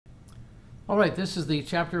All right, this is the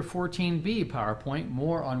Chapter 14B PowerPoint,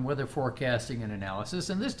 more on weather forecasting and analysis.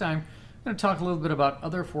 And this time, I'm going to talk a little bit about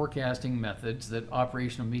other forecasting methods that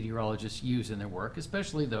operational meteorologists use in their work,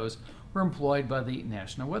 especially those who are employed by the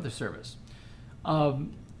National Weather Service.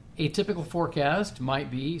 A typical forecast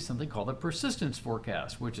might be something called a persistence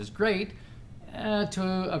forecast, which is great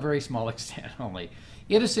to a very small extent only.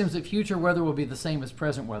 It assumes that future weather will be the same as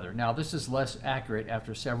present weather. Now, this is less accurate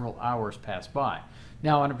after several hours pass by.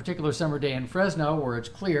 Now, on a particular summer day in Fresno, where it's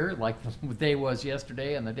clear, like the day was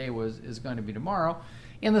yesterday and the day is going to be tomorrow,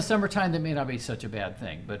 in the summertime, that may not be such a bad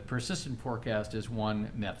thing. But persistent forecast is one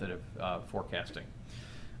method of forecasting.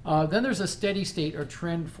 Then there's a steady state or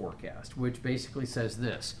trend forecast, which basically says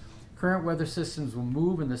this: current weather systems will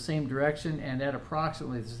move in the same direction and at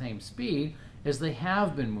approximately the same speed as they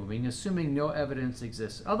have been moving, assuming no evidence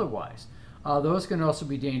exists otherwise. Those can also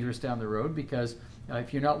be dangerous down the road because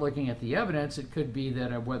if you're not looking at the evidence, it could be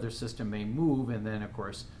that a weather system may move, and then, of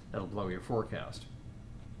course, that'll blow your forecast.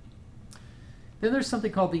 Then there's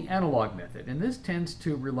something called the analog method, and this tends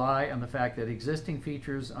to rely on the fact that existing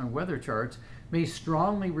features on weather charts may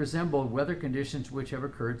strongly resemble weather conditions which have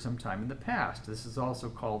occurred sometime in the past. This is also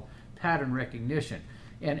called pattern recognition.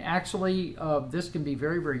 And actually, this can be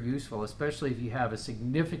very, very useful, especially if you have a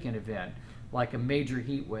significant event like a major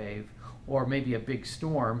heat wave or maybe a big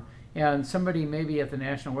storm, and somebody maybe at the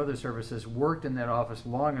National Weather Service has worked in that office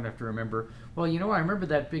long enough to remember, well, you know, I remember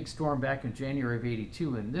that big storm back in January of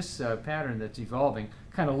 '82, and this pattern that's evolving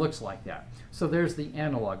kind of looks like that. So there's the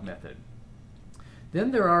analog method.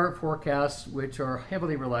 Then there are forecasts which are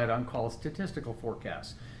heavily relied on, called statistical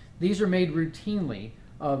forecasts. These are made routinely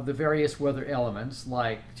of the various weather elements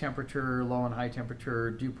like temperature, low and high temperature,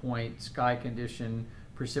 dew point, sky condition,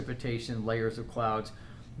 precipitation, layers of clouds,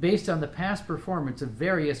 based on the past performance of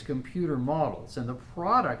various computer models. And the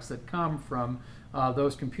products that come from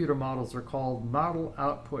those computer models are called model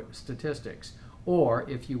output statistics, or,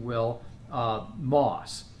 if you will,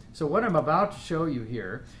 MOS. So what I'm about to show you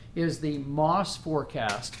here is the MOS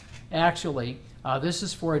forecast. Actually, this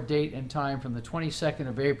is for a date and time from the 22nd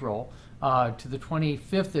of April to the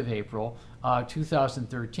 25th of April,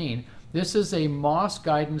 2013. This is a MOS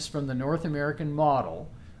guidance from the North American model,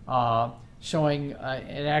 showing,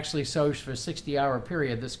 it actually shows for a 60-hour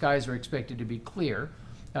period, the skies are expected to be clear.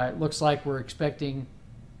 It looks like we're expecting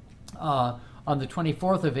on the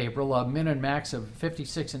 24th of April a min and max of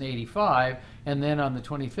 56 and 85, and then on the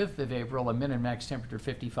 25th of April a min and max temperature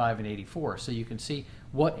 55 and 84. So you can see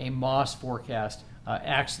what a MOS forecast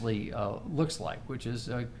actually looks like, which is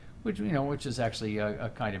actually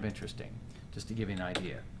kind of interesting, just to give you an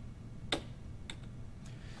idea.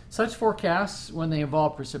 Such forecasts, when they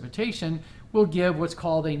involve precipitation, will give what's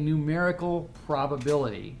called a numerical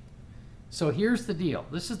probability. So here's the deal.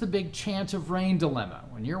 This is the big chance of rain dilemma.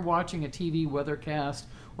 When you're watching a TV weathercast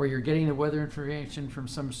or you're getting the weather information from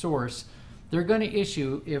some source, they're going to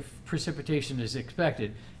issue, if precipitation is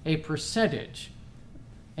expected, a percentage.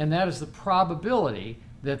 And that is the probability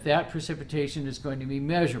that that precipitation is going to be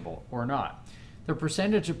measurable or not. The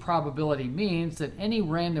percentage of probability means that any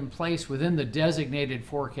random place within the designated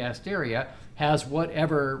forecast area has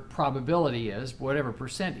whatever probability is, whatever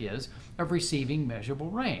percent is, of receiving measurable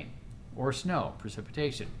rain or snow,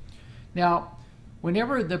 precipitation. Now,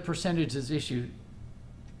 whenever the percentage is issued,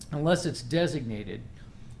 unless it's designated,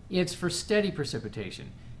 it's for steady precipitation.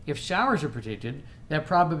 If showers are predicted, that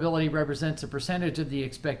probability represents a percentage of the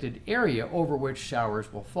expected area over which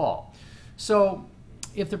showers will fall. So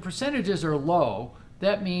if the percentages are low,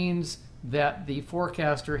 that means that the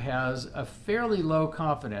forecaster has a fairly low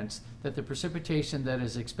confidence that the precipitation that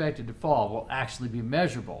is expected to fall will actually be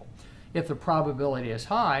measurable. If the probability is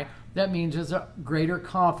high, that means there's a greater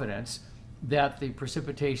confidence that the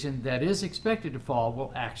precipitation that is expected to fall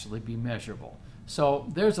will actually be measurable.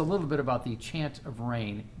 So there's a little bit about the chance of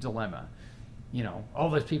rain dilemma. You know, all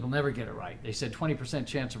those people never get it right. They said 20%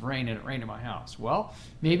 chance of rain and it rained in my house. Well,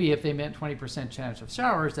 maybe if they meant 20% chance of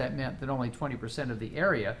showers, that meant that only 20% of the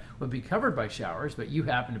area would be covered by showers, but you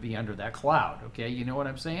happen to be under that cloud, okay? You know what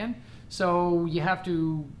I'm saying? So you have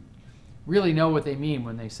to really know what they mean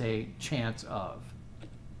when they say chance of.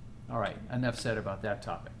 All right, enough said about that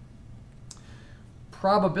topic.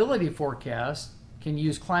 Probability forecasts can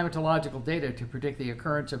use climatological data to predict the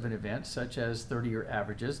occurrence of an event, such as 30-year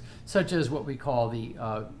averages, such as what we call the,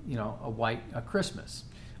 a white Christmas,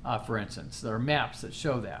 for instance. There are maps that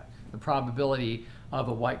show that, the probability of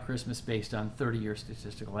a white Christmas based on 30-year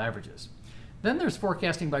statistical averages. Then there's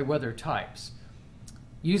forecasting by weather types,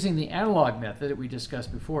 using the analog method that we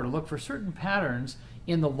discussed before to look for certain patterns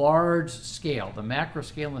in the large scale, the macro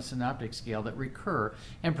scale and the synoptic scale, that recur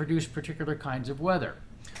and produce particular kinds of weather.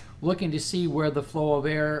 looking to see where the flow of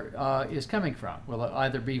air is coming from. Will it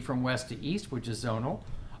either be from west to east, which is zonal,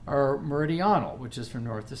 or meridional, which is from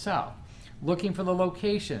north to south. Looking for the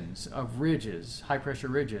locations of ridges, high pressure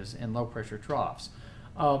ridges, and low pressure troughs.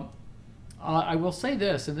 I will say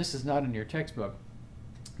this, and this is not in your textbook.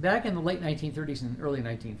 Back in the late 1930s and early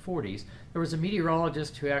 1940s, there was a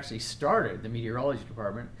meteorologist who actually started the meteorology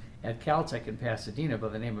department at Caltech in Pasadena by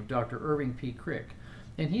the name of Dr. Irving P. Crick.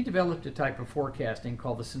 And he developed a type of forecasting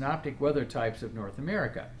called the synoptic weather types of North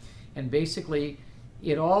America. And basically,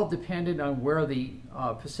 it all depended on where the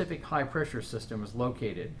Pacific high pressure system was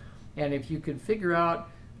located. And if you could figure out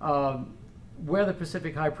where the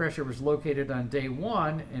Pacific high pressure was located on day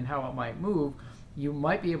one and how it might move, you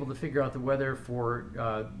might be able to figure out the weather for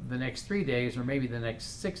the next 3 days or maybe the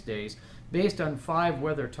next 6 days based on 5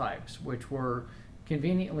 weather types, which were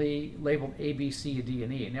conveniently labeled A, B, C, D,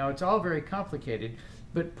 and E. Now, it's all very complicated,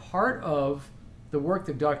 but part of the work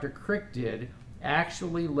that Dr. Crick did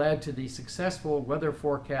actually led to the successful weather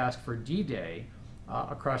forecast for D-Day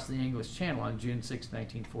across the English Channel on June 6,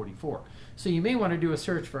 1944. So you may want to do a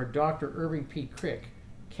search for Dr. Irving P. Crick,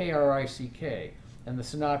 K-R-I-C-K, and the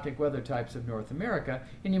synoptic weather types of North America,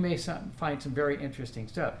 and you may find some very interesting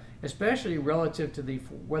stuff, especially relative to the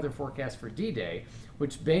weather forecast for D-Day,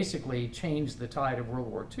 which basically changed the tide of World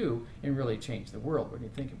War II and really changed the world when you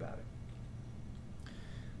think about it.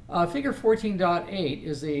 Figure 14.8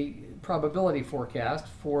 is a probability forecast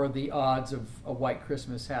for the odds of a white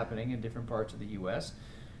Christmas happening in different parts of the U.S.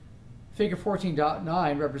 Figure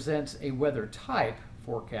 14.9 represents a weather type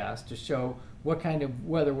forecast to show what kind of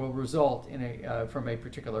weather will result in from a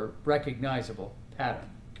particular recognizable pattern.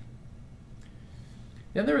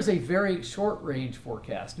 Then there is a very short range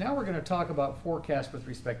forecast. Now we're going to talk about forecast with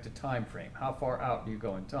respect to time frame. How far out do you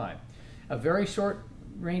go in time? A very short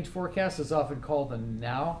range forecast is often called a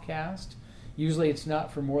nowcast. Usually it's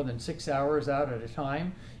not for more than 6 hours out at a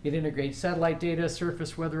time. It integrates satellite data,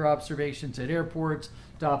 surface weather observations at airports,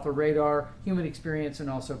 Doppler radar, human experience, and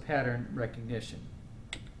also pattern recognition.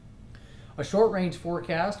 A short-range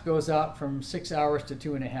forecast goes out from 6 hours to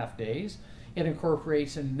 2.5 days. It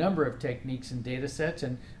incorporates a number of techniques and data sets,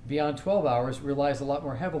 and beyond 12 hours relies a lot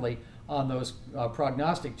more heavily on those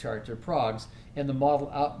prognostic charts, or progs, and the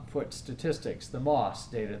model output statistics, the MOS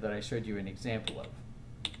data that I showed you an example of.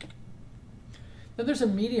 Then there's a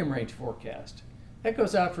medium-range forecast. That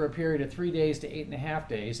goes out for a period of 3 days to 8.5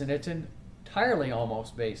 days, and it's entirely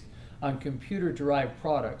almost based on computer-derived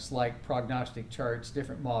products like prognostic charts,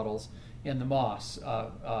 different models, and the MOS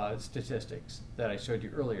statistics that I showed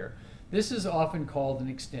you earlier. This is often called an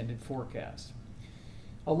extended forecast.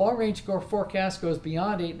 A long-range forecast goes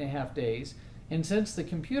beyond 8.5 days, and since the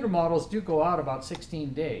computer models do go out about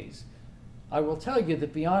 16 days, I will tell you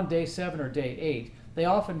that beyond day 7 or day 8, they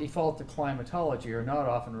often default to climatology or not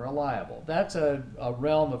often reliable. That's a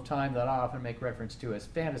realm of time that I often make reference to as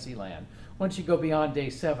fantasy land. Once you go beyond day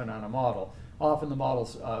 7 on a model, often the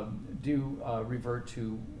models do revert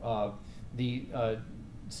to the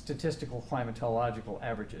statistical climatological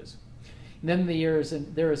averages. And then there is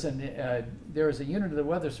a unit of the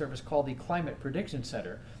Weather Service called the Climate Prediction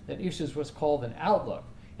Center that issues what's called an outlook,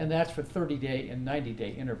 and that's for 30-day and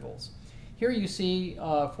 90-day intervals. Here you see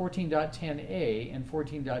 14.10a and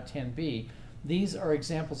 14.10b. These are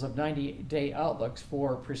examples of 90-day outlooks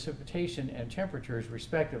for precipitation and temperatures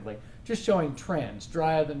respectively, just showing trends: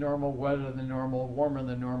 drier than normal, wetter than normal, warmer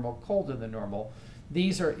than normal, colder than normal.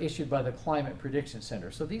 These are issued by the Climate Prediction Center.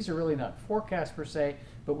 So these are really not forecasts per se,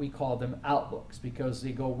 but we call them outlooks because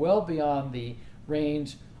they go well beyond the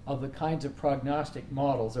range of the kinds of prognostic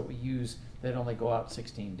models that we use that only go out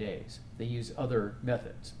 16 days. They use other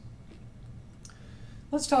methods.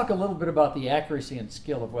 Let's talk a little bit about the accuracy and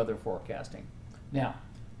skill of weather forecasting. Now,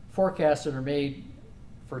 forecasts that are made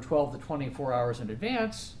for 12 to 24 hours in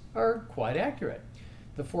advance are quite accurate.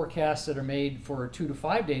 The forecasts that are made for 2 to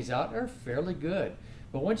 5 days out are fairly good.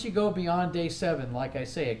 But once you go beyond day 7, like I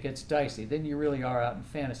say, it gets dicey. Then you really are out in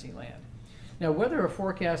fantasy land. Now, whether a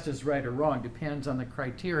forecast is right or wrong depends on the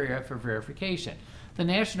criteria for verification. The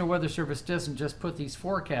National Weather Service doesn't just put these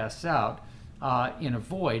forecasts out in a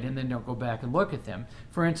void and then don't go back and look at them.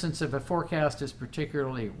 For instance, if a forecast is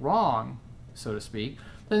particularly wrong, so to speak,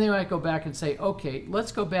 then they might go back and say, okay,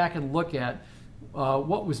 let's go back and look at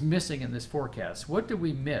what was missing in this forecast. What did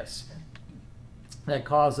we miss that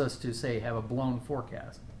caused us to, say, have a blown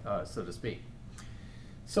forecast, so to speak?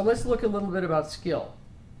 So let's look a little bit about skill.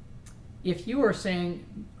 If you are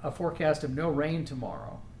saying a forecast of no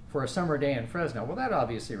tomorrow for a summer day in Fresno, well, that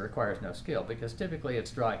obviously requires no skill because typically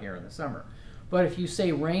it's dry here in the summer. But if you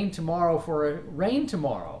say rain tomorrow for a rain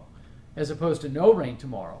tomorrow as opposed to no rain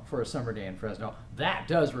tomorrow for a summer day in Fresno, that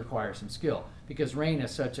does require some skill because rain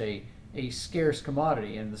is such a scarce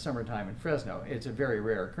commodity in the summertime in Fresno. It's a very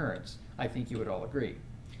rare occurrence. I think you would all agree.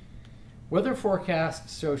 Weather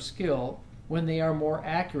forecasts show skill when they are more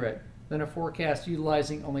accurate than a forecast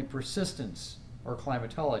utilizing only persistence or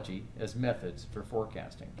climatology as methods for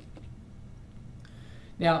forecasting.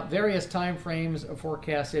 Now, various time frames of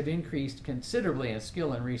forecasts have increased considerably in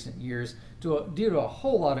skill in recent years due to a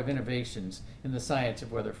whole lot of innovations in the science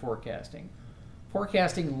of weather forecasting.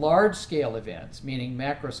 Forecasting large-scale events, meaning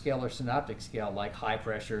macro scale or synoptic scale, like high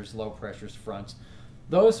pressures, low pressures, fronts,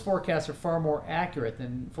 those forecasts are far more accurate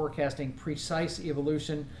than forecasting precise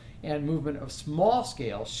evolution and movement of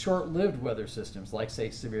small-scale, short-lived weather systems, like,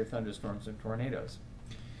 say, severe thunderstorms and tornadoes.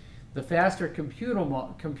 The faster The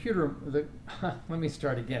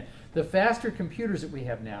faster computers that we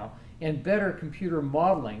have now and better computer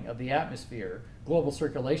modeling of the atmosphere, global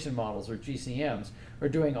circulation models or GCMs, are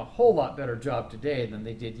doing a whole lot better job today than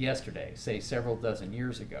they did yesterday, say several dozen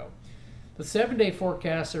years ago. The 7-day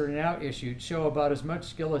forecasts that are now issued show about as much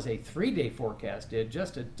skill as a 3-day forecast did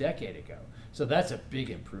just a decade ago. So that's a big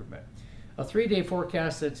improvement. A 3-day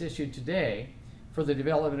forecast that's issued today for the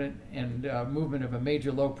development and movement of a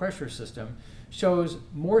major low pressure system shows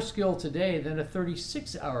more skill today than a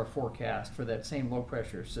 36-hour forecast for that same low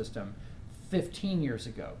pressure system 15 years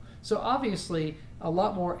ago. So obviously a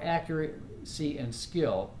lot more accuracy and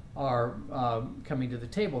skill are coming to the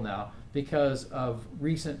table now because of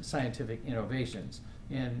recent scientific innovations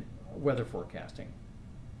in weather forecasting.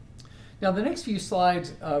 Now the next few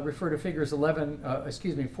slides refer to figures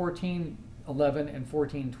 14, 11, and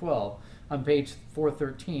 1412 on page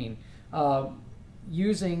 413,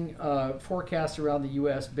 using forecasts around the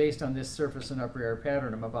U.S. based on this surface and upper air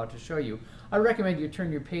pattern I'm about to show you. I recommend you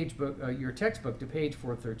turn your textbook to page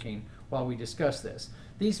 413 while we discuss this.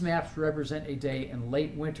 These maps represent a day in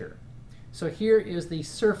late winter. So here is the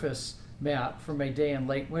surface map from a day in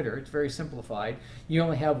late winter. It's very simplified. You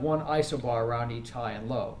only have one isobar around each high and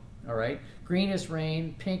low. All right. Green is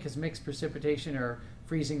rain, pink is mixed precipitation or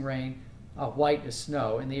freezing rain, white is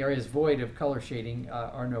snow, and the areas void of color shading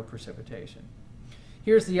are no precipitation.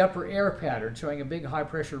 Here's the upper air pattern showing a big high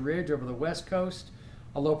pressure ridge over the west coast,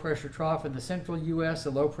 a low pressure trough in the central U.S.,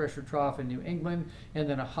 a low pressure trough in New England, and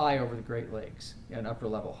then a high over the Great Lakes, an upper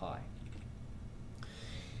level high.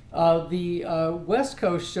 The west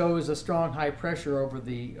coast shows a strong high pressure over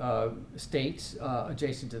the states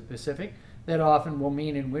adjacent to the Pacific. That often will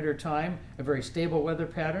mean in wintertime a very stable weather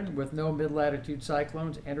pattern with no mid-latitude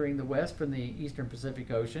cyclones entering the west from the eastern Pacific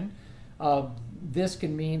Ocean. This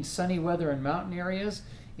can mean sunny weather in mountain areas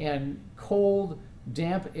and cold,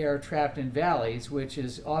 damp air trapped in valleys, which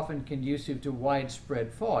is often conducive to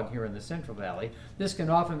widespread fog here in the Central Valley. This can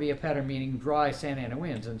often be a pattern meaning dry Santa Ana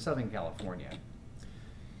winds in Southern California.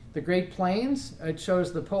 The Great Plains, it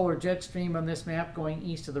shows the polar jet stream on this map going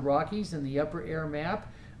east of the Rockies in the upper air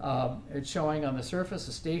map. It's showing on the surface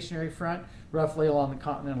a stationary front roughly along the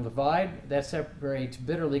continental divide that separates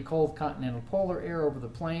bitterly cold continental polar air over the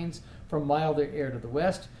plains from milder air to the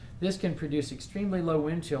west. This can produce extremely low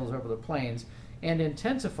wind chills over the plains and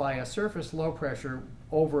intensify a surface low pressure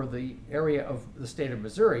over the area of the state of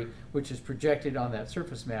Missouri, which is projected on that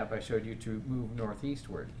surface map I showed you to move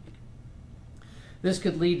northeastward. This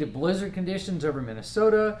could lead to blizzard conditions over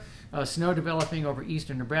Minnesota, snow developing over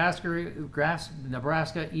eastern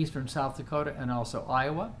Nebraska, eastern South Dakota, and also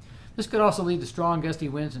Iowa. This could also lead to strong gusty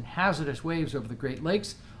winds and hazardous waves over the Great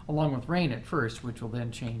Lakes, along with rain at first, which will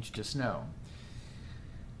then change to snow.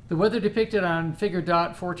 The weather depicted on figure dot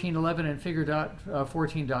 1411 and figure dot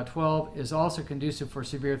 14.12 is also conducive for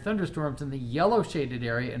severe thunderstorms in the yellow shaded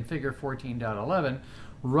area in figure 14.11,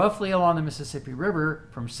 roughly along the Mississippi River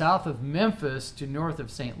from south of Memphis to north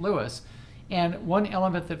of St. Louis. And one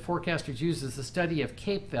element that forecasters use is the study of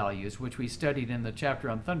CAPE values, which we studied in the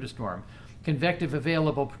chapter on thunderstorm, convective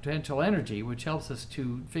available potential energy, which helps us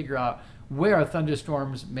to figure out where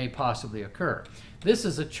thunderstorms may possibly occur. This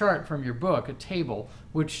is a chart from your book, a table,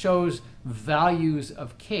 which shows values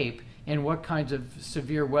of CAPE and what kinds of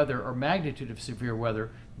severe weather or magnitude of severe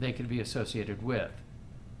weather they could be associated with.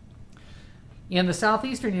 In the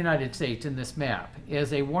southeastern United States, in this map,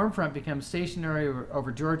 as a warm front becomes stationary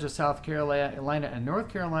over Georgia, South Carolina, and North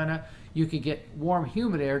Carolina, you could get warm,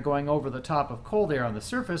 humid air going over the top of cold air on the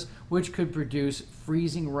surface, which could produce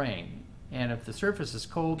freezing rain. And if the surface is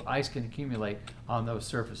cold, ice can accumulate on those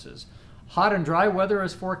surfaces. Hot and dry weather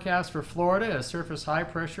is forecast for Florida as surface high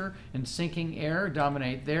pressure and sinking air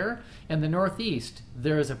dominate there. In the northeast,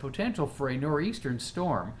 there is a potential for a nor'eastern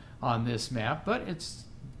storm on this map, but it's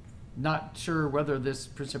not sure whether this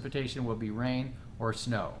precipitation will be rain or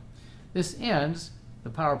snow. This ends the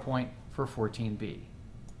PowerPoint for 14b.